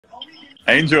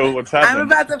Angel, what's I'm happening?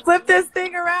 about to flip this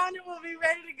thing around and we'll be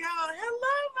ready to go.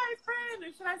 Hello, my friend.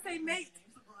 Or should I say mate?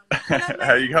 Hello,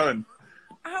 How mate. you going?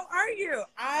 How are you?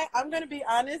 I'm going to be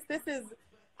honest.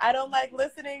 I don't like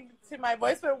listening to my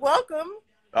voice, but welcome.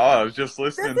 Oh, I was just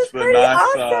This listening to is the pretty nice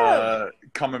awesome.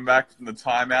 coming back from the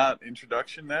timeout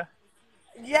introduction there.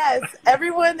 Yes,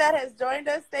 everyone that has joined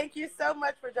us, thank you so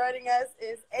much for joining us.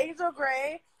 Is Angel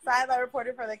Gray, sideline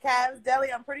reporter for the Cavs.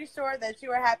 Deli, I'm pretty sure that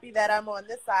you are happy that I'm on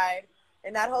this side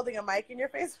and not holding a mic in your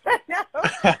face right now.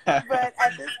 But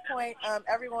at this point,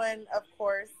 everyone, of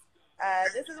course,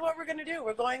 this is what we're going to do.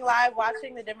 We're going live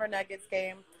watching the Denver Nuggets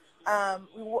game.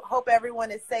 Hope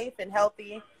everyone is safe and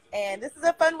healthy. And this is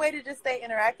a fun way to just stay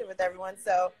interactive with everyone.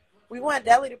 So we want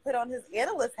Deli to put on his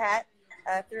analyst hat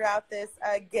throughout this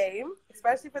game,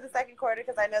 especially for the second quarter,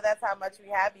 because I know that's how much we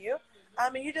have you.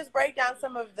 And you just break down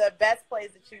some of the best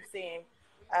plays that you've seen.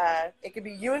 It could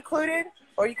be you included,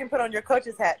 or you can put on your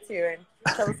coach's hat too and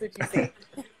tell us what you see.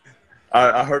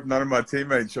 I hope none of my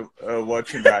teammates are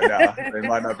watching right now. They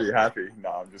might not be happy. No,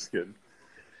 I'm just kidding.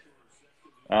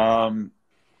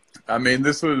 I mean,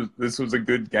 this was a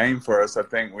good game for us. I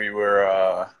think we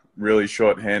were really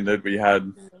short-handed. We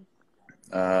had,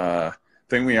 I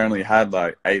think we only had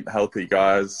like 8 healthy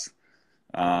guys,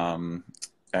 and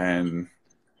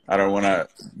I don't want to,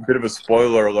 bit of a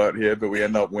spoiler alert here, but we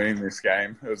end up winning this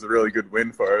game. It was a really good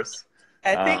win for us.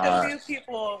 I think a few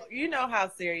people, you know how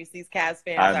serious these Cavs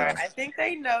fans are. I think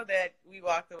they know that we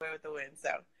walked away with the win, so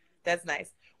that's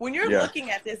nice. When you're looking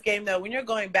at this game, though, when you're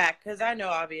going back, because I know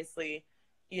obviously,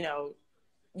 you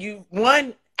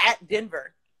won at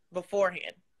Denver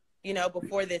beforehand,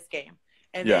 before this game.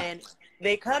 And then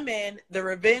they come in, the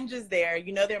revenge is there.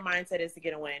 Their mindset is to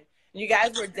get a win. And you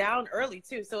guys were down early,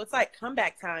 too. So it's like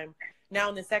comeback time now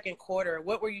in the second quarter.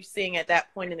 What were you seeing at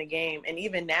that point in the game? And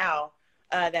even now,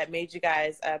 that made you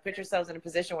guys put yourselves in a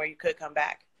position where you could come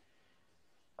back?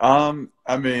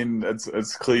 I mean,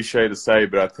 it's cliche to say,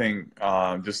 but I think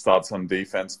just starts on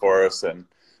defense for us, and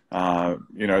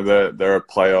they're a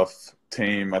playoff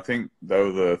team. I think they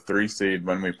were the 3 seed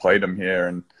when we played them here,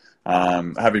 and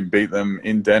having beat them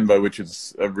in Denver, which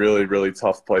is a really, really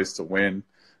tough place to win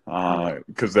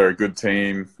because they're a good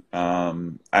team,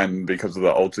 and because of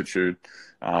the altitude,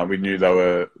 we knew they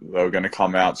were going to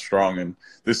come out strong. And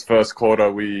this first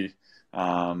quarter,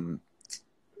 our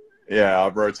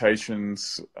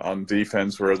rotations on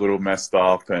defense were a little messed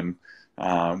up, and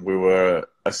we were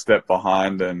a step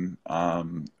behind, and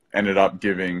ended up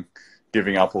giving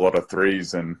up a lot of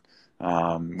threes, and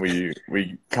we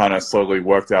kind of slowly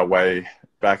worked our way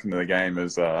back into the game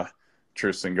as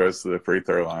Tristan goes to the free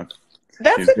throw line.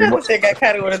 That's another thing I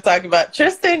kind of want to talk about.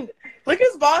 Tristan, look at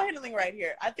his ball handling right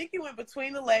here. I think he went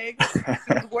between the legs. He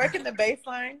was working the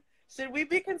baseline. Should we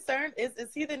be concerned?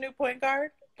 Is he the new point guard?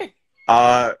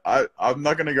 I'm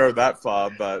not going to go that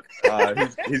far, but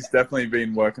he's definitely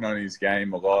been working on his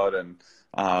game a lot, and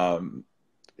I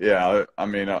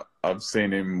mean, I've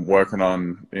seen him working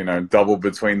on double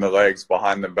between the legs,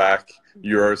 behind the back,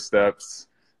 Euro steps,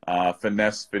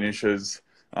 finesse finishes,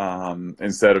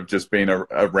 instead of just being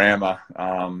a rammer.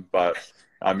 But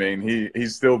I mean,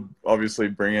 he's still obviously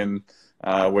bringing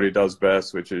what he does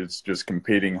best, which is just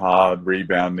competing hard,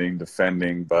 rebounding,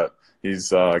 defending. But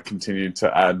he's continued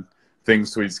to add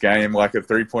things to his game, like a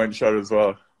 3-point shot as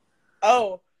well.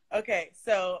 Oh, okay.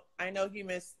 So I know he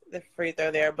missed the free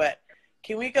throw there, but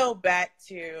can we go back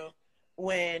to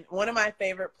when one of my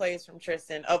favorite plays from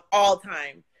Tristan of all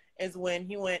time is when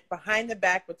he went behind the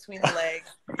back between the legs.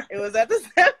 It was at the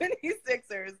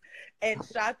 76ers and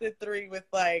shot the 3 with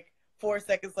like 4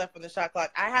 seconds left on the shot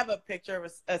clock. I have a picture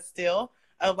of a still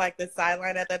of like the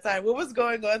sideline at that time. What was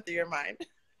going on through your mind?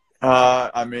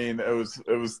 I mean, it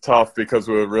was tough because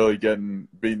we were really getting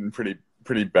beaten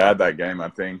pretty bad that game, I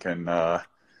think. And I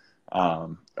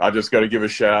just got to give a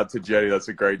shout out to Jetty. That's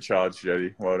a great charge,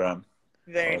 Jetty. Well done.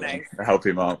 Very nice. Help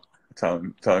him up. Tell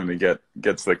him to get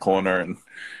to the corner and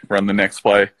run the next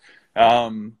play.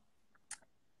 When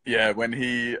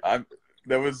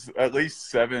there was at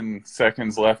least 7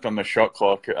 seconds left on the shot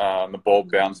clock. The ball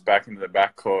bounced back into the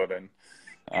backcourt, and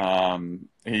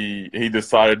he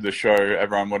decided to show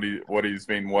everyone what he's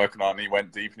been working on. He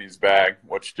went deep in his bag.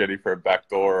 Watch Jetty for a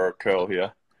backdoor or a curl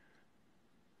here.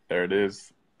 There it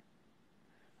is.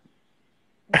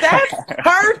 That's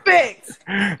perfect.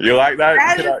 You like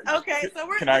that? Okay. So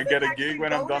can I get a gig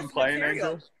when I'm done playing,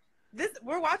 Angel?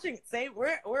 We're watching.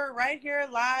 We're right here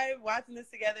live watching this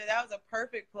together. That was a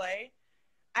perfect play.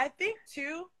 I think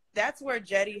too. That's where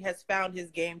Jetty has found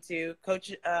his game too.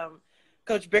 Coach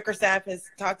Bickerstaff has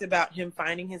talked about him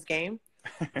finding his game,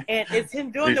 and it's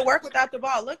him doing the work without the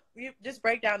ball. Look, you just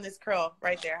break down this curl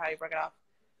right there. How you broke it off.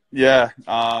 Yeah.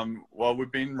 Well,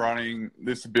 we've been running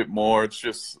this a bit more. It's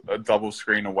just a double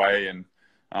screen away, and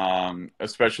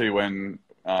especially when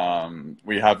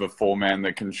we have a four-man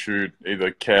that can shoot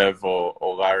either Kev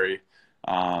or Larry,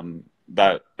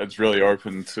 that it's really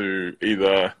open to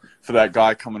either for that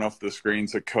guy coming off the screen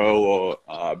to curl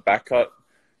or back cut.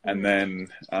 And then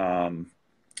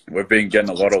we've been getting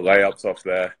a lot of layups off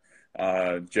there.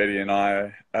 Jetty and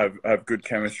I have good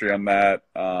chemistry on that.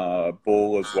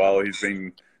 Ball as well.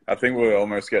 I think we're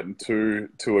almost getting two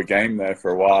a game there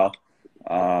for a while.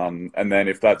 And then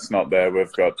if that's not there,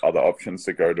 we've got other options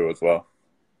to go to as well.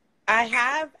 I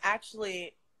have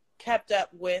actually kept up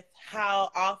with how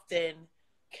often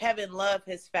Kevin Love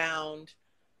has found,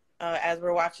 as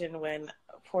we're watching when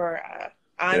poor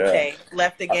Ante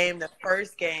left the game, the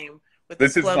first game.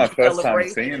 This is my first time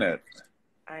seeing it.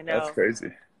 I know. That's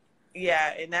crazy.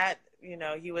 Yeah, and that,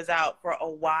 he was out for a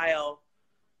while.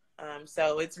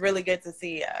 So it's really good to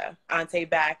see Ante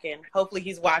back, and hopefully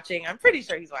he's watching. I'm pretty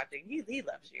sure he's watching. He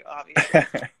loves you, obviously.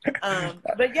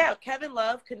 But yeah, Kevin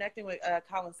Love connecting with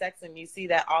Colin Sexton, you see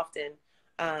that often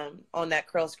on that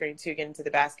curl screen too, getting to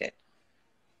the basket.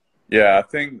 Yeah, I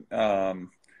think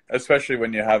especially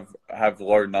when you have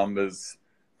low numbers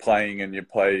playing and you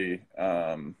play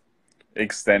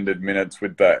extended minutes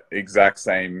with that exact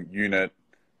same unit.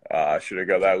 I should have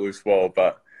got that loose ball,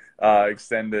 but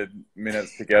extended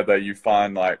minutes together, you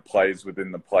find like plays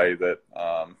within the play that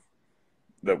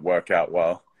that work out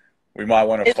well. We might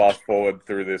want to fast forward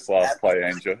through this last play,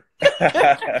 Angel. No,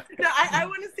 I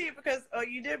want to see it because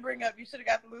you did bring up you should have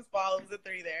got the loose ball. It was a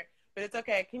 3 there, but it's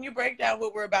okay. Can you break down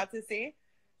what we're about to see?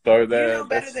 So you know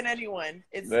better than anyone.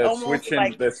 They're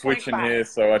switching here,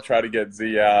 so I try to get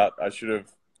Z out. I should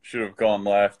have gone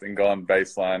left and gone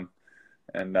baseline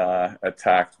and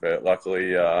attacked, but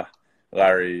luckily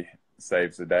Larry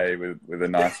saves the day with a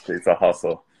nice piece of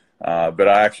hustle. But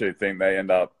I actually think they end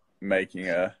up making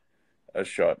a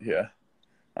shot here,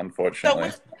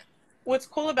 unfortunately. So what's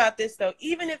cool about this, though,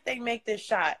 even if they make this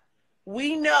shot,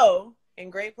 we know, in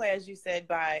great play, as you said,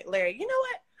 by Larry, you know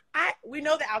what? We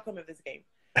know the outcome of this game.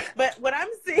 But what I'm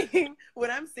seeing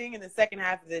in the second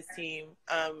half of this team,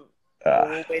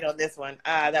 we'll wait on this one.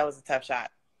 That was a tough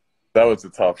shot. That was a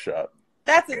tough shot.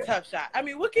 That's a tough shot. I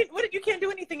mean, you can't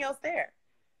do anything else there.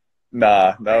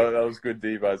 Nah, that was good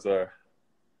D by Zoe.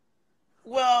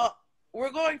 Well,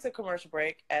 we're going to commercial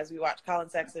break as we watch Colin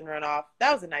Sexton run off.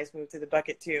 That was a nice move to the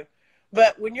bucket too.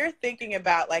 But when you're thinking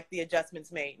about like the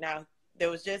adjustments made, now there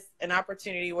was just an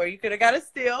opportunity where you could have got a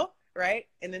steal, right?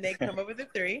 And then they come up with a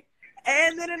 3.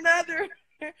 And then another,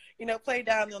 play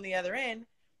down on the other end.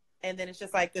 And then it's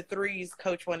just like the threes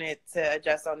coach wanted to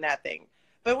adjust on that thing.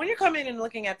 But when you're coming and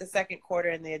looking at the second quarter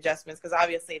and the adjustments, because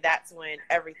obviously that's when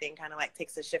everything kind of like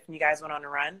takes a shift and you guys went on a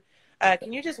run.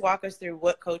 Can you just walk us through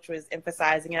what coach was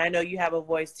emphasizing? And I know you have a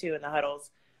voice too in the huddles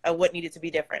of what needed to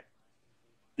be different.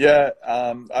 Yeah,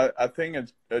 I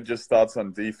think it just starts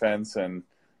on defense, and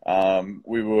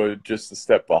we were just a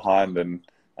step behind, and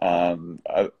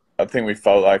I think we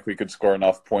felt like we could score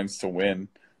enough points to win.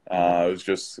 It was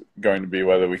just going to be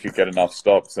whether we could get enough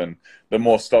stops, and the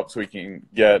more stops we can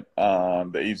get,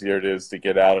 the easier it is to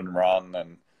get out and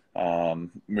run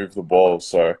and move the ball.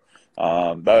 So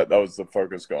that was the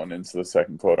focus going into the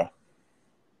second quarter.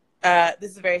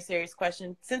 This is a very serious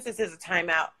question. Since this is a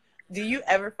timeout, do you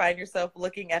ever find yourself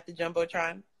looking at the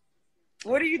Jumbotron?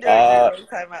 What are you doing during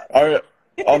timeout?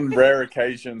 On rare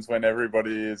occasions when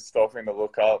everybody is stopping to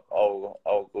look up,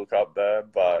 I'll look up there,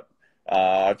 but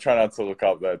I try not to look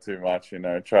up there too much.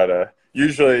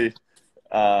 Usually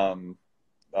I've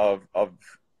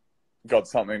got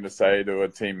something to say to a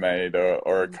teammate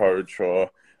or a coach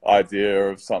or idea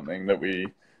of something that we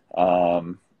are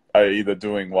either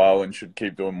doing well and should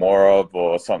keep doing more of,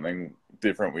 or something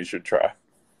different we should try.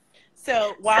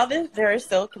 So while there is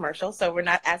still a commercial, so we're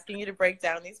not asking you to break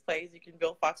down these plays. You can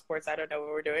build Fox Sports. I don't know what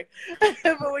we're doing.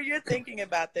 But when you're thinking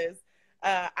about this,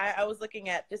 I was looking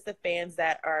at just the fans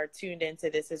that are tuned into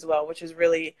this as well, which is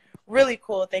really, really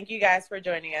cool. Thank you guys for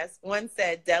joining us. One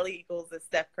said Delhi equals the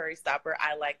Steph Curry stopper.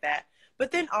 I like that.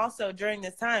 But then also during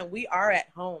this time, we are at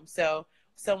home. So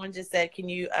someone just said, can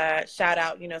you shout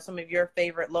out, some of your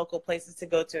favorite local places to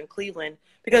go to in Cleveland?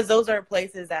 Because those are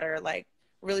places that are like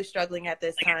really struggling at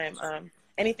this time.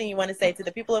 Anything you want to say to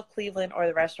the people of Cleveland or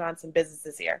the restaurants and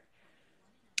businesses here?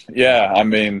 Yeah, I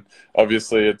mean,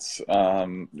 obviously it's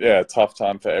a tough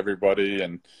time for everybody,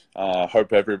 and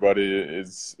hope everybody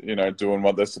is doing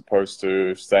what they're supposed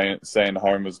to, staying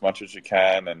home as much as you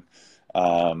can, and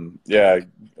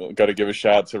got to give a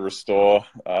shout out to Restore,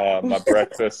 my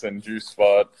breakfast and juice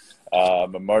spot,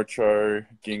 Momocho,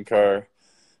 Ginkgo.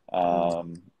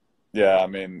 Yeah, I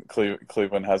mean,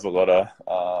 Cleveland has a lot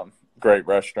of great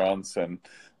restaurants, and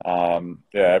yeah,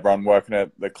 everyone working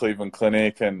at the Cleveland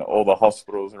Clinic and all the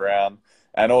hospitals around,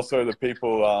 and also the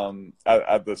people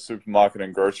at the supermarket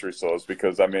and grocery stores.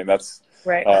 Because I mean, that's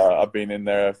Right. I've been in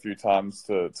there a few times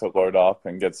to load up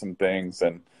and get some things,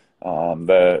 and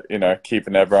they're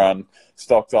keeping everyone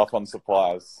stocked up on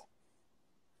supplies.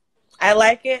 I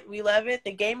like it. We love it.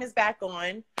 The game is back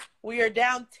on. We are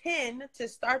down 10 to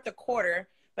start the quarter,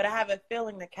 but I have a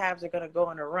feeling the Cavs are going to go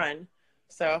on a run.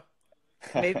 So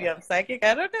maybe I'm psychic.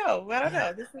 I don't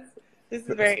know. This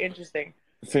is very interesting.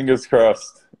 Fingers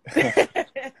crossed.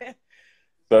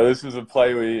 So this is a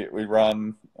play we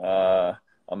run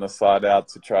on the side out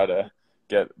to try to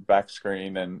get back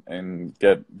screen and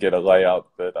get a layup,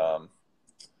 but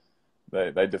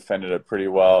they defended it pretty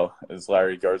well as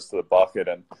Larry goes to the bucket,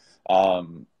 and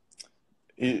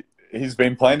he's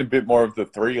been playing a bit more of the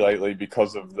three lately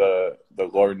because of the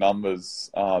low numbers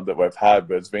that we've had,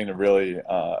 but it's been a really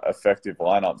effective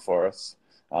lineup for us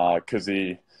because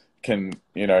he can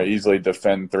easily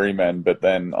defend three men, but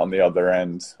then on the other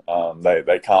end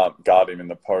they can't guard him in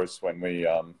the post when we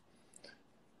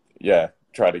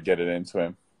try to get it into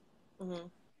him. Mm-hmm.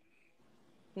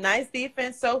 Nice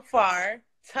defense so far.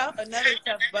 Another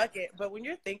tough bucket, but when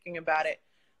you're thinking about it,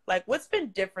 like, what's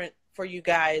been different for you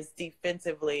guys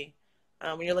defensively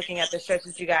when you're looking at the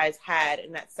stretches you guys had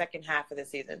in that second half of the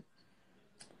season?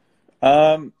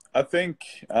 I think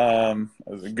it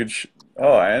was a good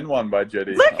and one by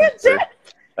Jetty. Look at Jetty.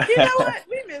 You know what?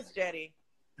 We miss Jetty.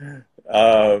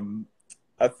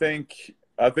 I think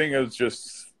it was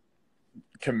just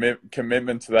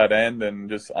commitment to that end, and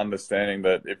just understanding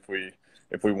that if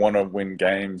we want to win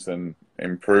games and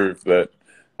improve, that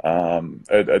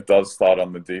it does start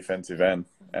on the defensive end,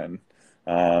 and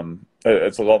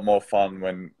it's a lot more fun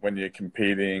when you're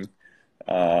competing,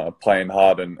 playing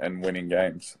hard and winning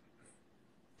games.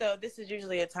 So this is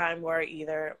usually a time where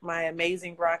either my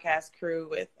amazing broadcast crew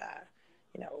with,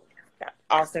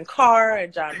 Austin Carr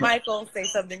and John Michael say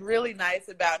something really nice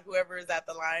about whoever is at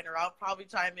the line, or I'll probably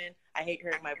chime in. I hate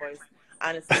hearing my voice,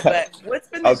 honestly. But what's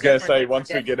been? I was going to say,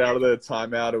 once we get out of the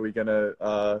timeout, are we going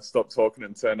to stop talking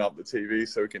and turn up the TV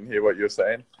so we can hear what you're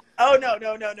saying? Oh no,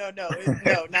 no, not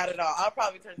at all. I'll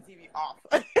probably turn the TV off.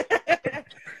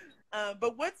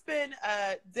 But what's been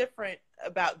different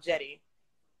about Jetty?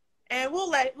 And we'll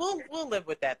live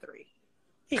with that 3.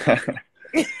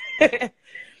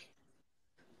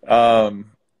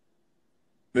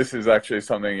 This is actually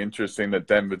something interesting that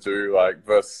Denver do, like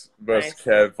versus nice.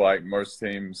 Kev, like most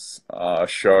teams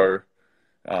show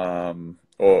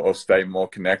or stay more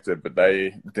connected, but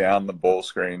they down the ball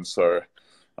screen, so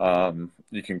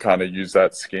you can kind of use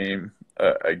that scheme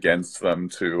against them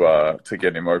to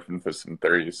get him open for some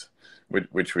threes,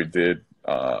 which we did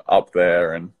up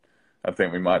there, and I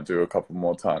think we might do a couple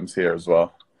more times here as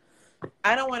well.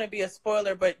 I don't want to be a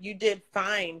spoiler, but you did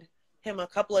find him a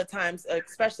couple of times,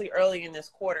 especially early in this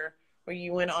quarter, where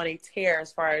you went on a tear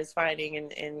as far as finding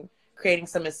and creating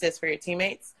some assists for your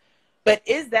teammates. But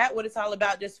is that what it's all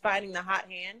about, just finding the hot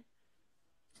hand?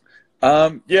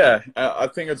 Yeah, I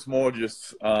think it's more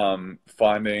just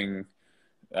finding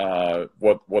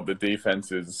what the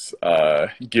defense is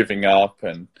giving up,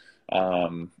 and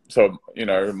so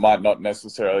it might not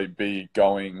necessarily be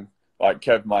going, like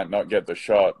Kev might not get the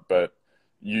shot, but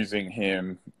using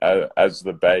him as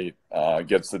the bait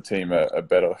gets the team a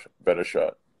better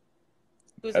shot.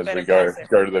 Who's as we go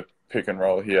to the pick and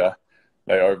roll here,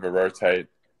 they over rotate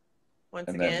once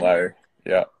and again. Then Larry,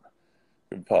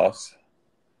 good pass.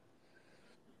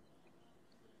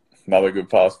 Another good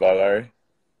pass by Larry.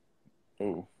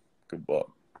 Ooh, good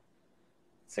block.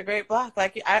 It's a great block.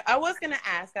 Like I was gonna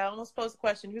ask, I almost posed the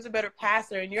question: who's a better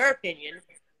passer in your opinion?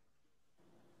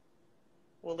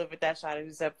 We'll live with that shot as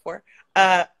you said before.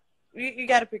 You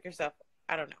got to pick yourself.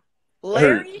 I don't know.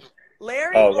 Larry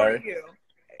or you?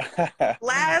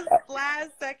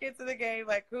 last seconds of the game.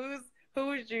 Like who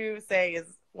would you say is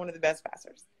one of the best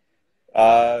passers?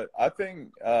 I think.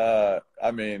 I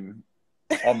mean,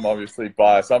 I'm obviously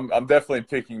biased. I'm definitely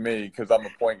picking me because I'm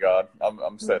a point guard.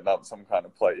 I'm setting up some kind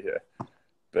of play here.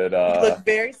 But you look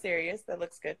very serious. That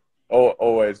looks good.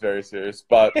 Always very serious.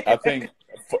 But I think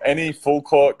for any full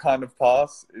court kind of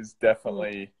pass is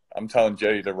definitely. I'm telling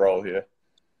Jetty to roll here.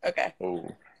 Okay. Oh,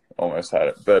 almost had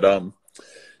it. But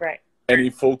right. Any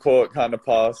full court kind of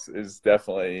pass is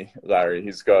definitely Larry.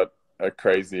 He's got a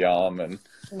crazy arm, and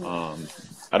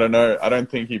I don't know. I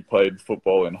don't think he played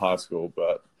football in high school,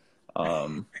 but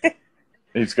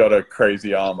he's got a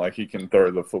crazy arm. Like he can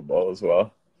throw the football as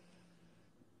well.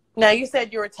 Now, you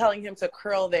said you were telling him to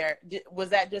curl there. Was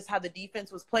that just how the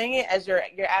defense was playing it? As you're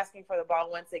asking for the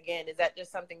ball once again, is that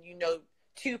just something you know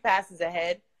 2 passes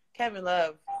ahead? Kevin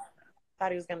Love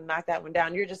thought he was going to knock that one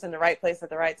down. You're just in the right place at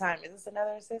the right time. Is this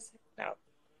another assist? No.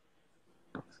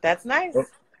 That's nice. Oh,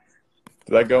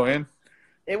 did that go in?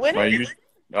 It went in.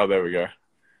 Oh, there we go.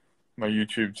 My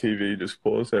YouTube TV just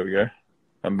paused. There we go.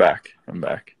 I'm back.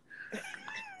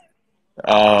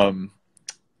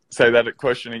 Say that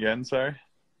question again, sorry.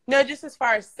 No, just as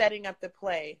far as setting up the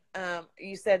play.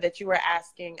 You said that you were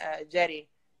asking Jetty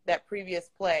that previous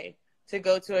play to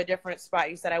go to a different spot.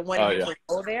 You said, I wanted him to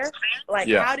go there. Like,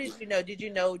 how did you know? Did you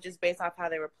know just based off how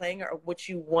they were playing, or what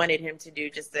you wanted him to do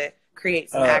just to create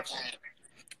some action?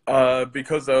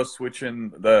 Because I was switching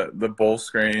the ball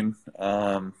screen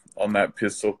on that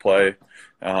pistol play.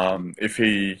 If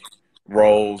he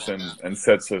rolls and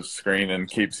sets a screen and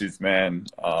keeps his man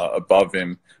above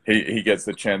him, he gets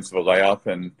the chance of a layup.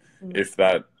 And if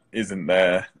that isn't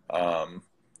there,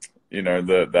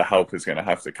 the help is going to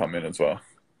have to come in as well.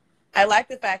 I like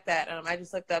the fact that I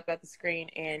just looked up at the screen,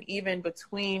 and even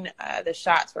between the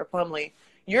shots for Plumlee,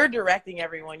 you're directing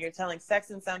everyone. You're telling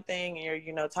Sexton something, and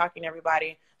you're talking to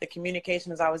everybody. The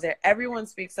communication is always there. Everyone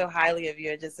speaks so highly of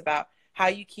you, just about how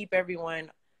you keep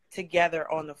everyone together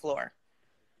on the floor.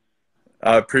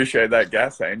 I appreciate that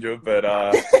gas, Angel, but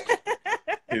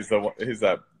he's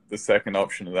the second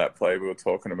option of that play we were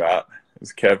talking about.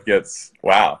 As Kev gets,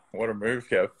 wow, what a move,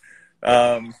 Kev.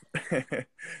 The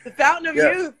fountain of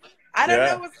youth. I don't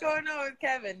know what's going on with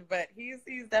Kevin, but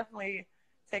he's definitely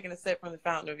taking a sip from the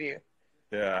fountain of youth.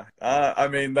 Yeah, I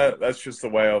mean that's just the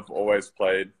way I've always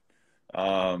played.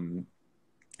 From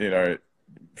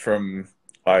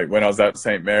like when I was at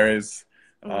St. Mary's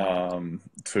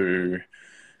to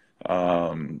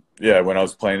when I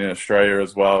was playing in Australia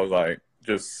as well. Like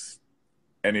just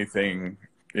anything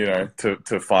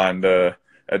to find a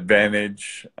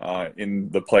advantage in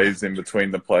the plays, in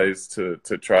between the plays, to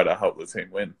try to help the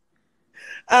team win.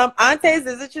 Ante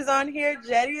Zizic is on here.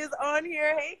 Jetty is on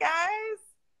here. Hey guys.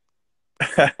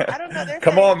 I don't know.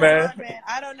 Come on, man.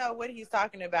 I don't know what he's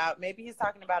talking about. Maybe he's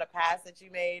talking about a pass that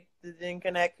you made that didn't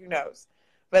connect. Who knows?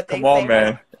 But come on,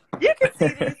 man. You can see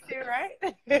these two,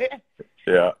 right?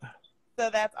 Yeah. So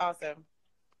that's awesome.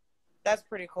 That's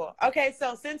pretty cool. Okay,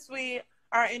 so since we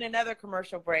are in another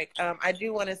commercial break, I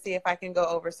do want to see if I can go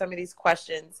over some of these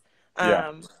questions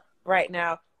right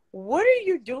now. What are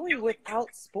you doing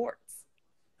without sports?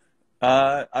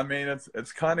 I mean,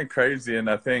 it's kind of crazy, and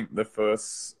I think the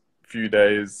first few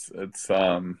days it's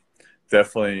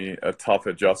definitely a tough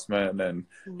adjustment, and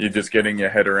you're just getting your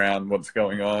head around what's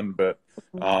going on. But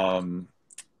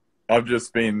I've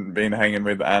just been hanging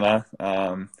with Anna,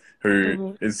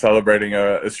 who is celebrating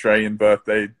her Australian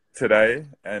birthday today,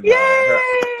 and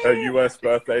her US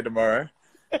birthday tomorrow.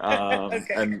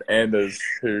 And Anders,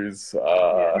 who's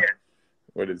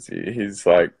what is he? He's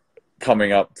like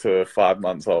coming up to 5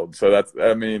 months old. So that's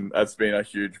been a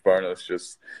huge bonus,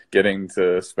 just getting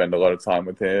to spend a lot of time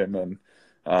with him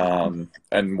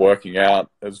and working out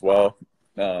as well.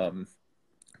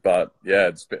 But yeah,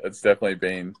 it's definitely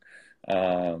been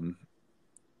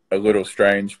a little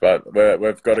strange, but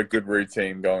we've got a good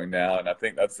routine going now, and I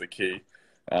think that's the key.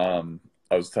 I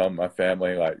was telling my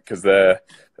family, like, because they're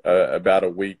about a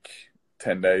week,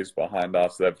 10 days behind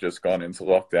us. They've just gone into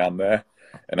lockdown there.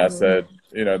 And I said,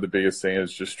 the biggest thing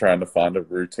is just trying to find a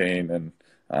routine, and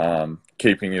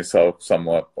keeping yourself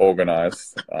somewhat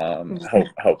organized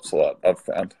helps a lot, I've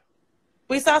found.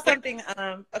 We saw something,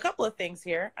 a couple of things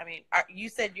here. I mean, you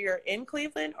said you're in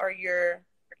Cleveland, or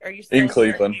are you still in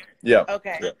Cleveland? Yeah.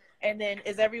 Okay. Yeah. And then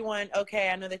is everyone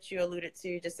okay? I know that you alluded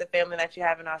to just the family that you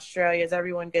have in Australia. Is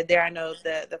everyone good there? I know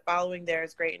the following there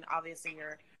is great, and obviously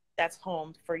that's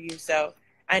home for you. So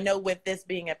I know with this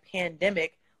being a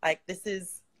pandemic, like, this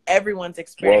is everyone's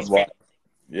experience. Worldwide.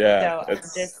 Yeah. So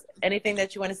just anything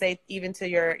that you want to say, even to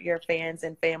your fans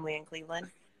and family in Cleveland?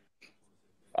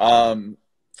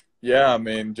 Yeah, I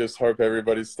mean, just hope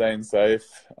everybody's staying safe.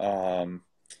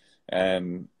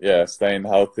 And yeah, staying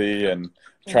healthy and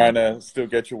trying to still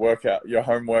get your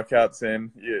home workouts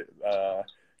in. You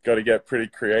got to get pretty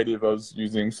creative. I was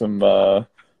using some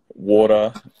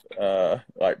water,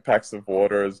 like packs of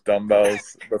water as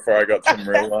dumbbells before I got some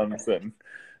real ones, and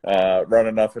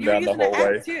running up and down the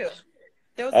hallway. App too.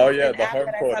 There was the home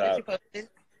court app.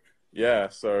 Yeah,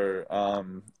 so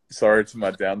sorry to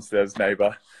my downstairs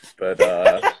neighbor, but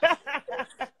the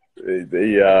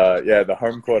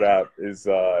home court app is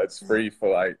it's free for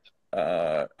like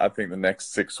I think the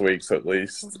next 6 weeks at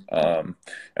least, and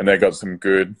they got some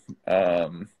good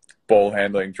ball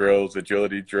handling drills,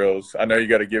 agility drills. I know you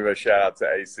got to give a shout out to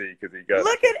AC because he got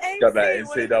Look at got that AC,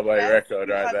 one of the NCAA best record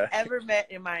people right I've there. ever met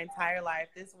in my entire life.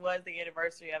 This was the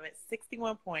anniversary of it.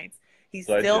 61 points. He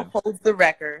still Legend. holds the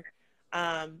record.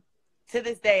 To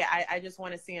this day, I just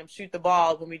want to see him shoot the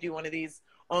ball when we do one of these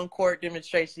on-court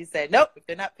demonstrations. He said, nope, if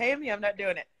they're not paying me, I'm not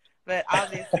doing it. But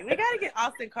obviously, we got to get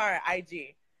Austin Carr at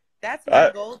IG. That's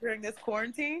my goal during this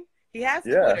quarantine. He has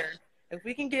Twitter. If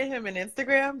we can get him an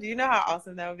Instagram, do you know how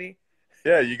awesome that would be?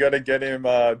 Yeah, you got to get him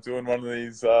doing one of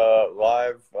these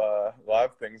live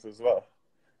things as well.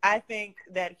 I think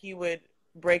that he would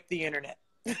break the internet.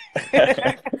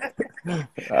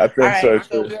 I think so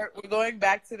too. So we're going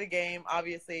back to the game.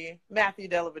 Obviously, Matthew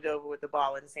Dellavedova with the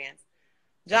ball in his hands.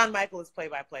 John Michael is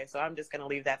play-by-play, so I'm just going to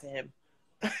leave that to him.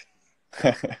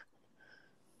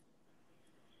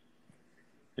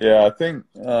 Yeah, I think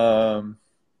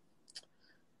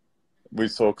we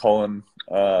saw Colin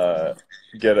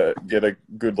get a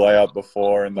good layup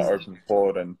before in the open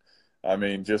court, and I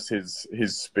mean just his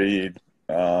speed.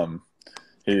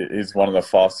 He's one of the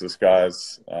fastest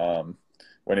guys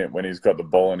when he's got the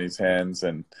ball in his hands,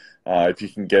 and if you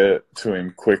can get it to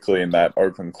him quickly in that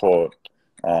open court,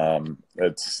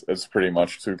 it's pretty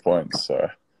much 2 points. So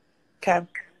okay,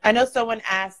 I know someone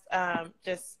asked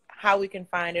just how we can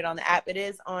find it on the app. It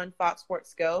is on Fox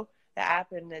Sports Go, the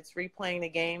app, and it's replaying the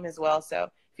game as well. So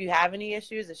if you have any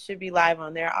issues, it should be live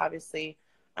on there, obviously.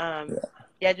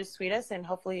 Just tweet us, and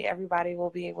hopefully everybody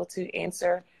will be able to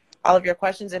answer all of your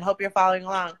questions, and hope you're following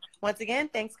along. Once again,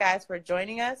 thanks, guys, for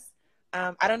joining us.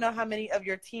 I don't know how many of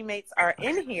your teammates are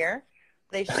in here.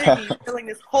 They should be filling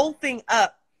this whole thing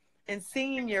up and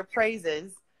singing your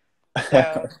praises.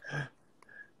 So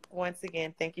once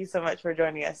again, thank you so much for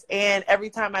joining us. And every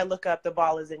time I look up, the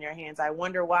ball is in your hands. I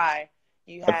wonder why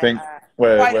you had. I think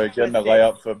we're getting a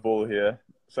layup for Bull here.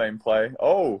 Same play.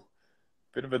 Oh,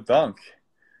 bit of a dunk.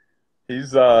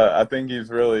 He's I think he's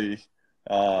really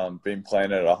been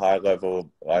playing at a high level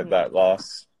like that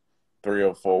last 3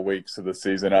 or 4 weeks of the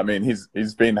season. I mean,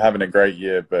 he's been having a great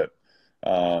year, but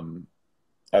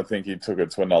I think he took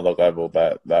it to another level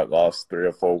that last 3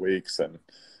 or 4 weeks, and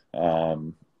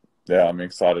I'm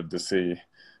excited to see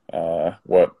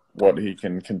what he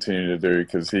can continue to do,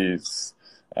 because he's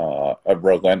a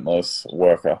relentless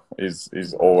worker.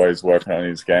 He's always working on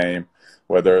his game,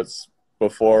 whether it's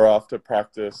before or after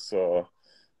practice or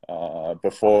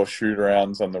before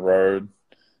shoot-arounds on the road.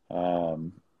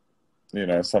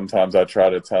 Sometimes I try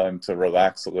to tell him to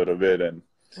relax a little bit and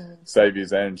save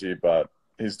his energy, but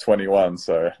he's 21,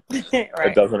 so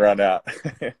It doesn't run out.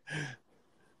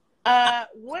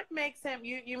 What makes him,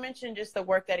 you mentioned just the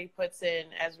work that he puts in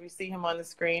as we see him on the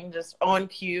screen, just on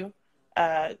cue.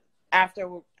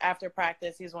 After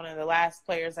practice, he's one of the last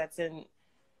players that's in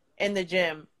the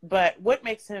gym. But what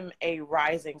makes him a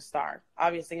rising star?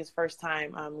 Obviously, his first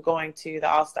time going to the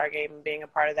All-Star game and being a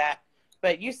part of that.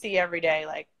 But you see every day,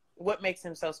 like, what makes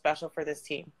him so special for this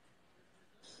team?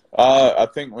 I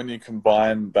think when you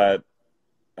combine that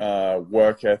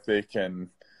work ethic and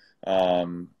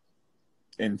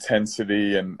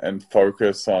intensity and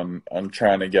focus on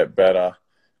trying to get better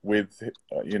with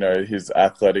his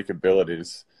athletic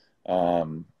abilities,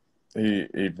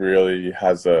 he really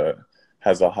has a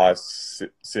high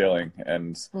ceiling,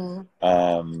 and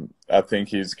I think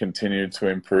he's continued to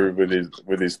improve with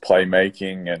his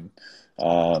playmaking and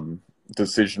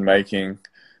decision making,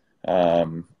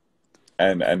 and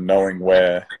knowing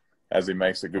where, as he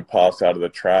makes a good pass out of the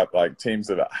trap, like teams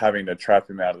are having to trap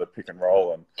him out of the pick and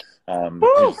roll, and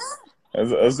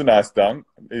it was a nice dunk.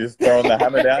 He's throwing the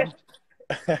hammer down.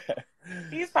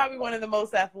 He's probably one of the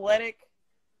most athletic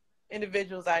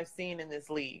individuals I've seen in this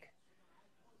league.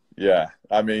 Yeah,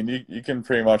 I mean, you can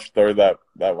pretty much throw that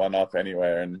one up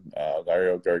anywhere, and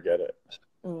Larry will go get it.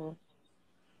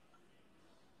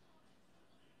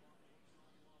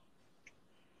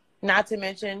 Not to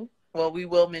mention, well, we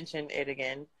will mention it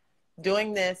again,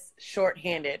 doing this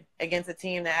shorthanded against a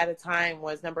team that at a time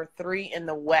was number 3 in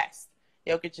the West.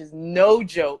 Jokic is no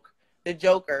joke, the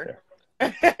Joker.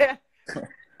 Yeah.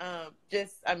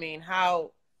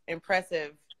 How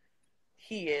impressive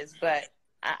he is. But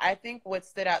I think what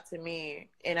stood out to me,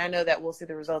 and I know that we'll see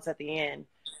the results at the end,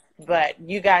 but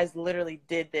you guys literally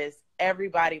did this.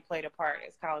 Everybody played a part.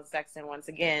 As Colin Sexton, once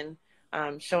again,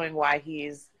 showing why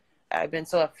he's been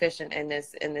so efficient in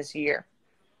this year.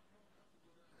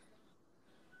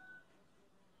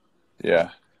 Yeah.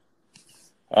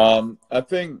 I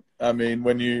think,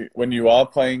 when you are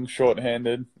playing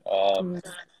shorthanded,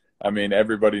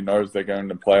 everybody knows they're going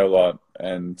to play a lot,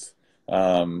 and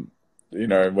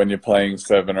when you're playing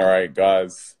 7 or 8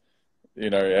 guys,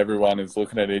 everyone is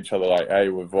looking at each other like, hey,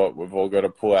 we've all got to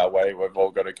pull our weight. We've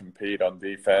all got to compete on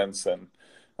defense. And,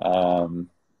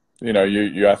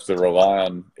 you have to rely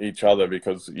on each other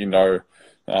because, there's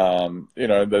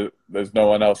no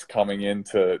one else coming in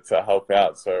to help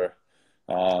out. So,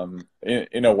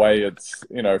 in a way, it's,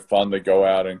 fun to go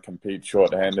out and compete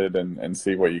shorthanded and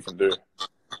see what you can do.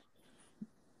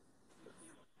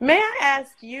 May I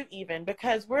ask you even,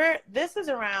 because this is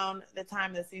around the time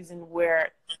of the season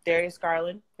where Darius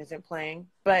Garland isn't playing,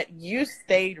 but you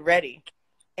stayed ready.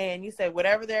 And you said,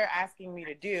 whatever they're asking me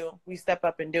to do, we step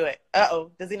up and do it.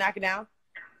 Uh-oh, does he knock it down?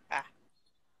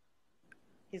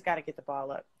 He's got to get the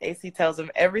ball up. AC tells him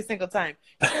every single time.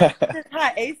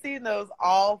 AC knows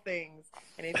all things.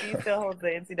 And if he still holds the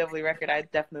NCAA record, I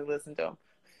definitely listen to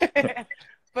him.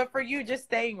 But for you, just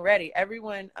staying ready.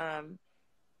 Everyone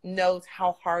knows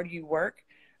how hard you work.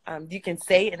 You can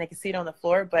say it and they can see it on the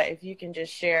floor, but if you can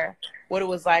just share what it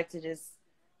was like to just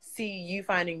see you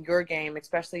finding your game,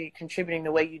 especially contributing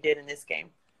the way you did in this game.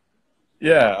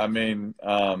 Yeah, I mean,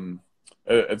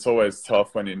 it's always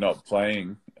tough when you're not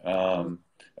playing,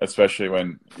 especially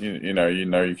when you know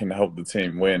you can help the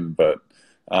team win. But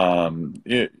I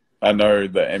know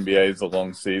the NBA is a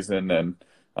long season, and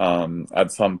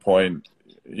at some point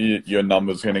your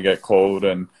number's going to get called,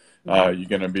 and you're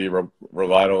going to be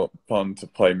relied upon to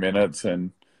play minutes,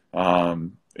 and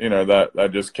that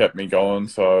just kept me going.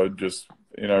 So just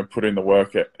put in the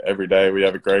work every day. We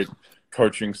have a great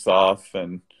coaching staff,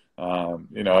 and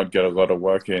I'd get a lot of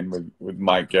work in with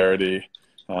Mike Garrity,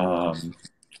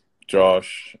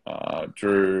 Josh,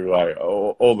 Drew, like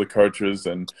all the coaches,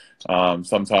 and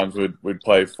sometimes we'd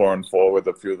play 4-on-4 with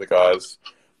a few of the guys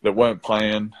that weren't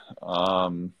playing,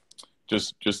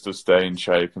 just to stay in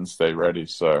shape and stay ready.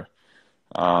 So,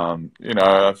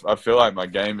 I feel like my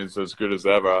game is as good as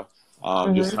ever.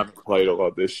 Just haven't played a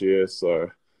lot this year, so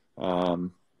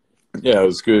it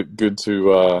was good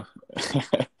to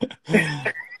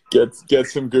get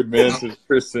some good minutes as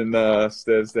Tristan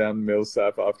stares down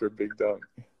Millsap after a big dunk.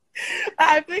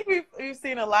 I think we've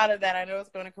seen a lot of that. I know it's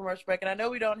going to commercial break, and I know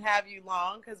we don't have you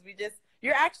long because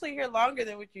you're actually here longer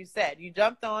than what you said. You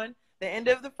jumped on the end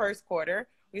of the first quarter.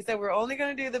 We said we're only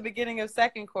going to do the beginning of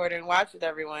second quarter and watch with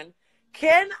everyone.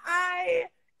 Can I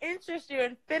interest you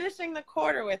in finishing the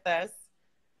quarter with us?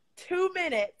 2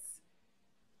 minutes.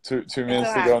 2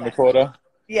 minutes to go in the quarter?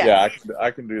 Yes. Yeah,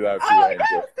 I can do that. Oh,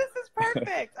 yes, this is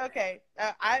perfect. Okay.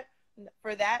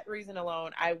 For that reason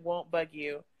alone, I won't bug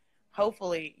you.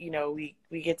 Hopefully,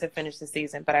 we get to finish the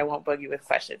season, but I won't bug you with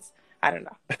questions. I don't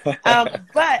know.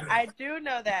 But I do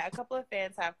know that a couple of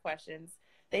fans have questions.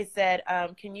 They said,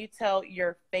 can you tell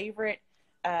your favorite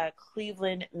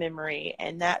Cleveland memory?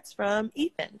 And that's from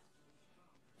Ethan.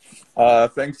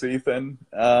 Thanks, Ethan.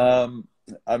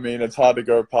 I mean, it's hard to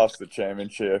go past the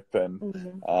championship.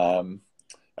 And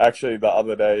actually, the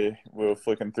other day, we were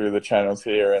flicking through the channels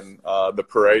here, and the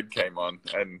parade came on.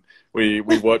 And we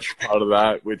watched part of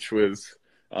that, which was,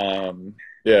 it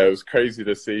was crazy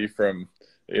to see from,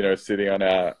 sitting on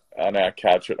our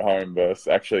couch at home versus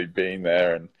actually being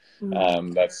there. And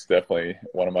that's definitely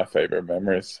one of my favorite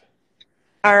memories.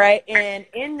 All right. And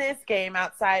in this game,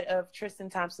 outside of Tristan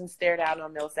Thompson stared out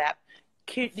on Millsap,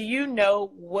 do you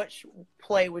know which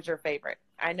play was your favorite?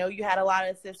 I know you had a lot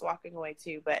of assists walking away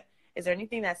too, but is there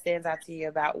anything that stands out to you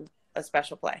about a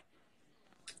special play?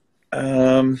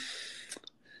 I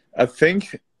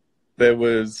think it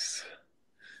was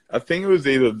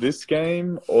either this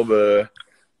game or the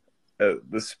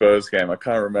Spurs game. I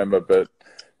can't remember, but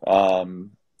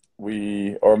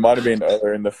or it might have been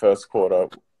earlier in the first quarter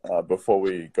before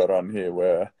we got on here,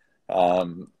 where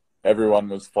everyone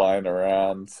was flying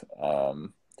around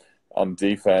on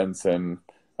defense, and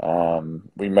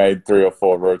we made 3 or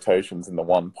 4 rotations in the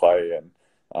one play, and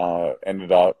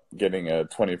ended up getting a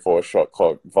 24 shot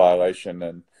clock violation,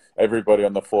 and everybody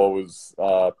on the floor was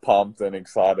pumped and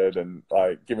excited and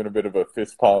giving a bit of a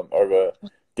fist pump over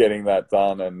getting that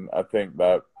done. And I think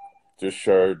that just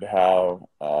showed how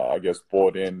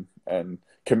bought in and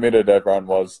committed everyone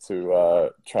was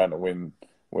to trying to win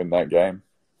that game.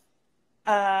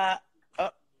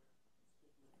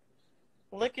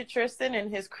 Look at Tristan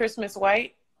in his Christmas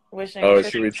white. Wishing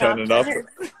should we turn it up?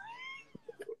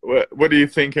 What are you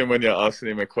thinking when you're asking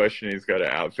him a question? He's got an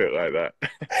outfit like that.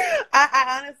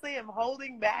 I honestly am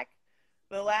holding back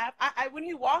the laugh. When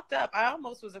he walked up, I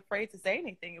almost was afraid to say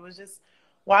anything. It was just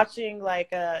watching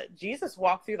Jesus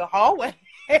walk through the hallway.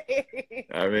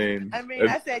 I mean,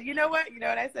 I said, you know what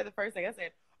I said the first thing? I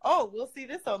said, oh, we'll see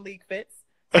this on League Fits.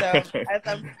 So as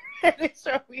I'm pretty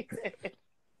sure we did.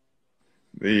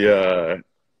 The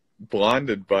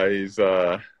blinded by his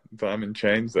diamond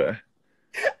chains there.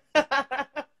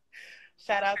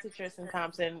 Shout out to Tristan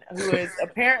Thompson, who is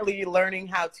apparently learning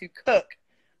how to cook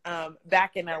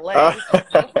back in LA. So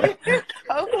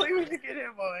hopefully we can get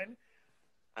him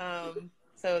on.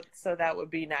 So that would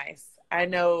be nice. I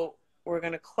know we're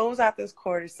going to close out this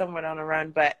quarter somewhat on a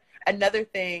run, but another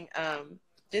thing,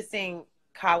 just seeing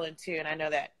Colin too, and I know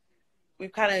that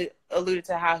we've kind of alluded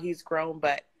to how he's grown,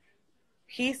 but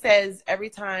he says every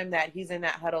time that he's in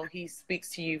that huddle, he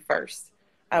speaks to you first.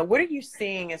 What are you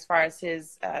seeing as far as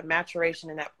his maturation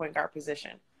in that point guard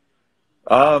position?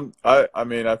 I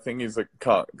mean, I think he's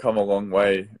come a long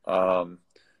way,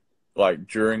 like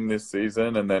during this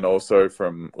season, and then also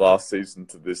from last season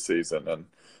to this season.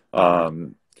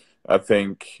 And I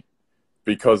think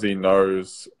because he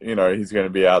knows, he's going to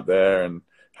be out there and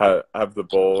have the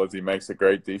ball as he makes a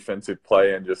great defensive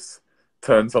play and just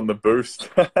turns on the boost.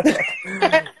 But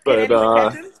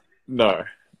no.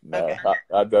 Okay.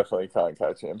 I definitely can't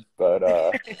catch him. But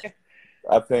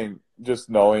I think just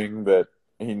knowing that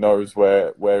he knows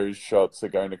where his shots are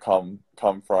going to come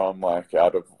from, like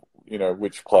out of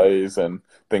which plays and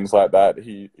things like that.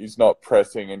 He's not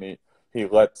pressing, and he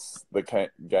lets the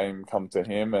game come to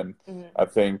him. And I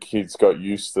think he's got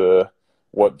used to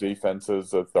what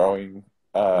defenses are throwing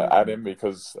at him,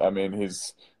 because I mean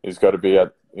he's got to be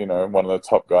at one of the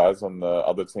top guys on the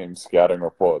other team's scouting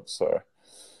report. So.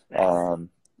 Nice.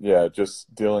 Yeah,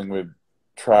 just dealing with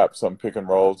traps on pick and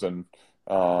rolls and,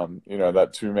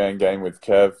 that two-man game with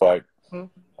Kev, like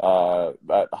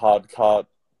that hard cut,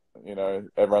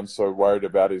 everyone's so worried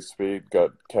about his speed,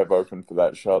 got Kev open for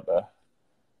that shot there.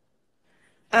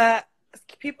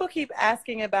 People keep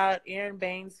asking about Aaron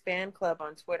Baines' fan club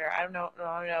on Twitter. I don't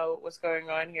know what's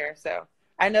going on here. So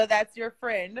I know that's your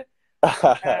friend.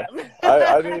 I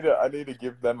need to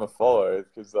give them a follow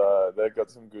because they've got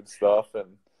some good stuff,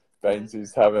 and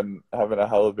Bainesy's having a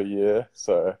hell of a year.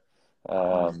 So,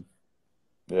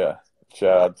 yeah,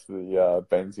 shout out to the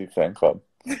Bainesy fan club.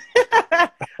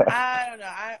 I don't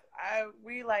know.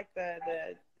 We like the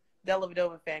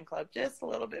Dellavedova fan club just a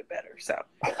little bit better. So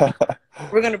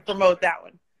we're going to promote that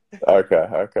one.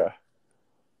 Okay.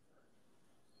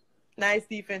 Nice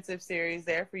defensive series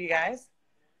there for you guys.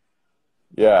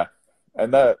 Yeah,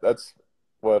 and that's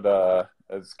what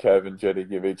as Kev and Jetty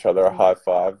give each other a high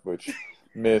five, which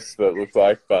miss that looked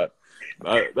like, but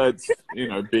that's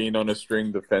being on a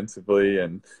string defensively,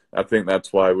 and I think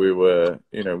that's why we were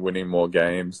winning more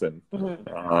games, and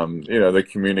the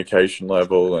communication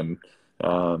level, and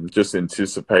just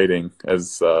anticipating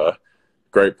as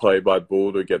great play by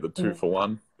Bull to get the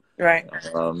 2-for-1. Right.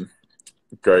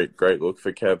 Great look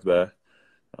for Kev there.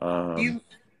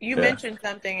 You mentioned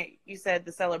something. You said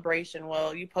the celebration.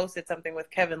 Well, you posted something with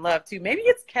Kevin Love too. Maybe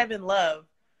it's Kevin Love,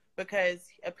 because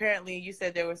apparently you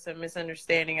said there was some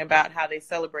misunderstanding about how they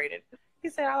celebrated. He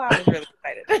said, "Oh, I was really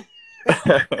excited."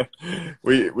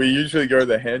 we usually go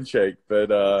the handshake, but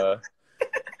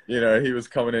he was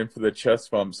coming in for the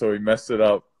chest bump, so we messed it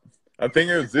up. I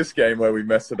think it was this game where we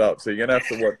messed it up, so you're gonna have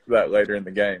to watch that later in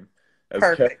the game. As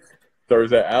Perfect. Kev throws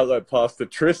that outlet pass to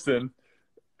Tristan,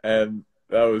 and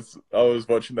I was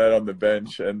watching that on the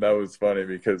bench, and that was funny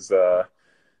because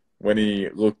when he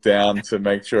looked down to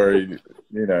make sure he,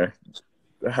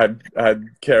 had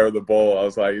care of the ball, I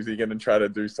was like, is he going to try to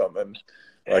do something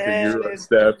like a Euro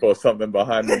step or something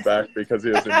behind the back, because he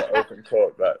was in the open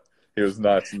court, but he was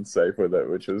nice and safe with it,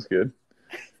 which was good.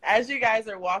 As you guys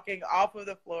are walking off of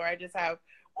the floor, I just have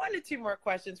 1 or 2 more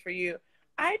questions for you.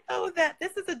 I know that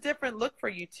this is a different look for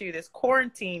you too, this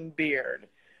quarantine beard.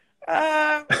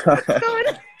 What's going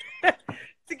on?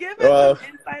 To give us some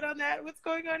insight on that, what's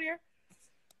going on here?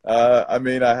 I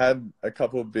mean, I had a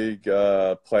couple of big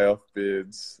playoff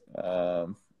bids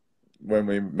when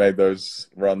we made those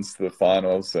runs to the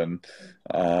finals, and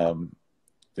I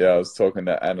was talking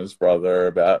to Anna's brother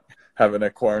about having a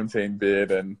quarantine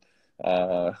bid, and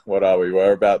what are we?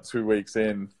 We're about 2 weeks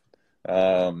in,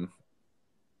 I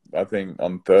think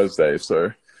on Thursday,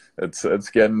 so it's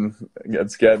getting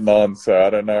on. So I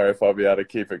don't know if I'll be able to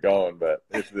keep it going, but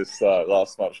if this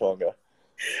lasts much longer.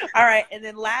 All right, and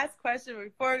then last question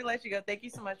before we let you go. Thank you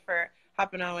so much for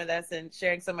hopping on with us and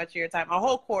sharing so much of your time. A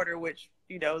whole quarter, which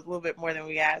is a little bit more than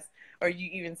we asked, or you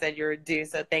even said you were due.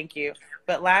 So thank you.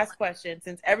 But last question: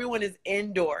 since everyone is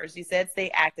indoors, you said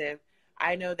stay active.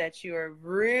 I know that you are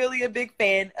really a big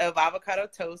fan of avocado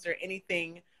toast or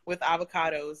anything with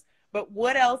avocados. But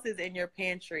what else is in your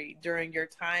pantry during your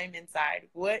time inside?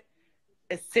 What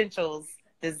essentials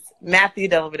does Matthew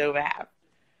Dellavedova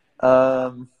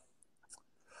have?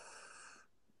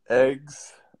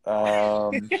 Eggs.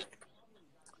 I've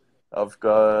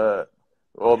got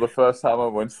Well, the first time I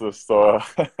went to the store,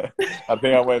 I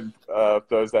think I went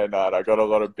Thursday night. I got a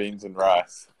lot of beans and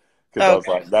rice because I was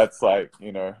Okay, like, that's like,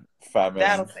 that'll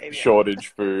famine, save you. shortage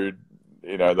food,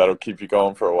 that'll keep you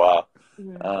going for a while.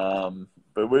 Mhm.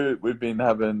 But we've been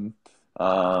having,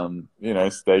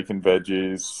 steak and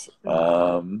veggies,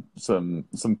 Mhm.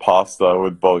 some pasta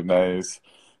with bolognese,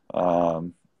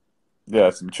 um, yeah,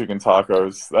 some chicken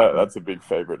tacos. That's a big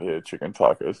favorite here, chicken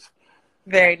tacos.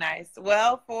 Very nice.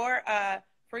 Well,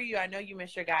 for you, I know you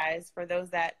miss your guys. For those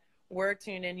that were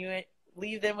tuned in, you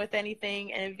leave them with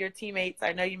anything, and of your teammates,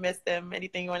 I know you miss them.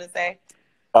 Anything you want to say?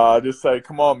 Just say,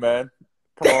 come on, man.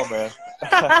 Come on, man.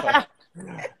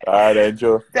 All right,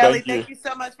 Angel. Deli, Thank you. thank you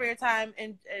so much for your time,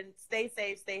 and stay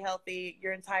safe, stay healthy.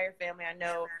 Your entire family, I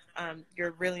know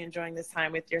you're really enjoying this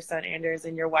time with your son Anders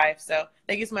and your wife. So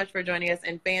thank you so much for joining us.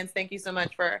 And fans, thank you so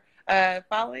much for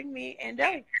following me and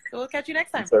Deli. So we'll catch you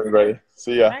next time. Thanks, everybody.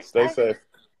 See All ya. right, Stay bye. safe.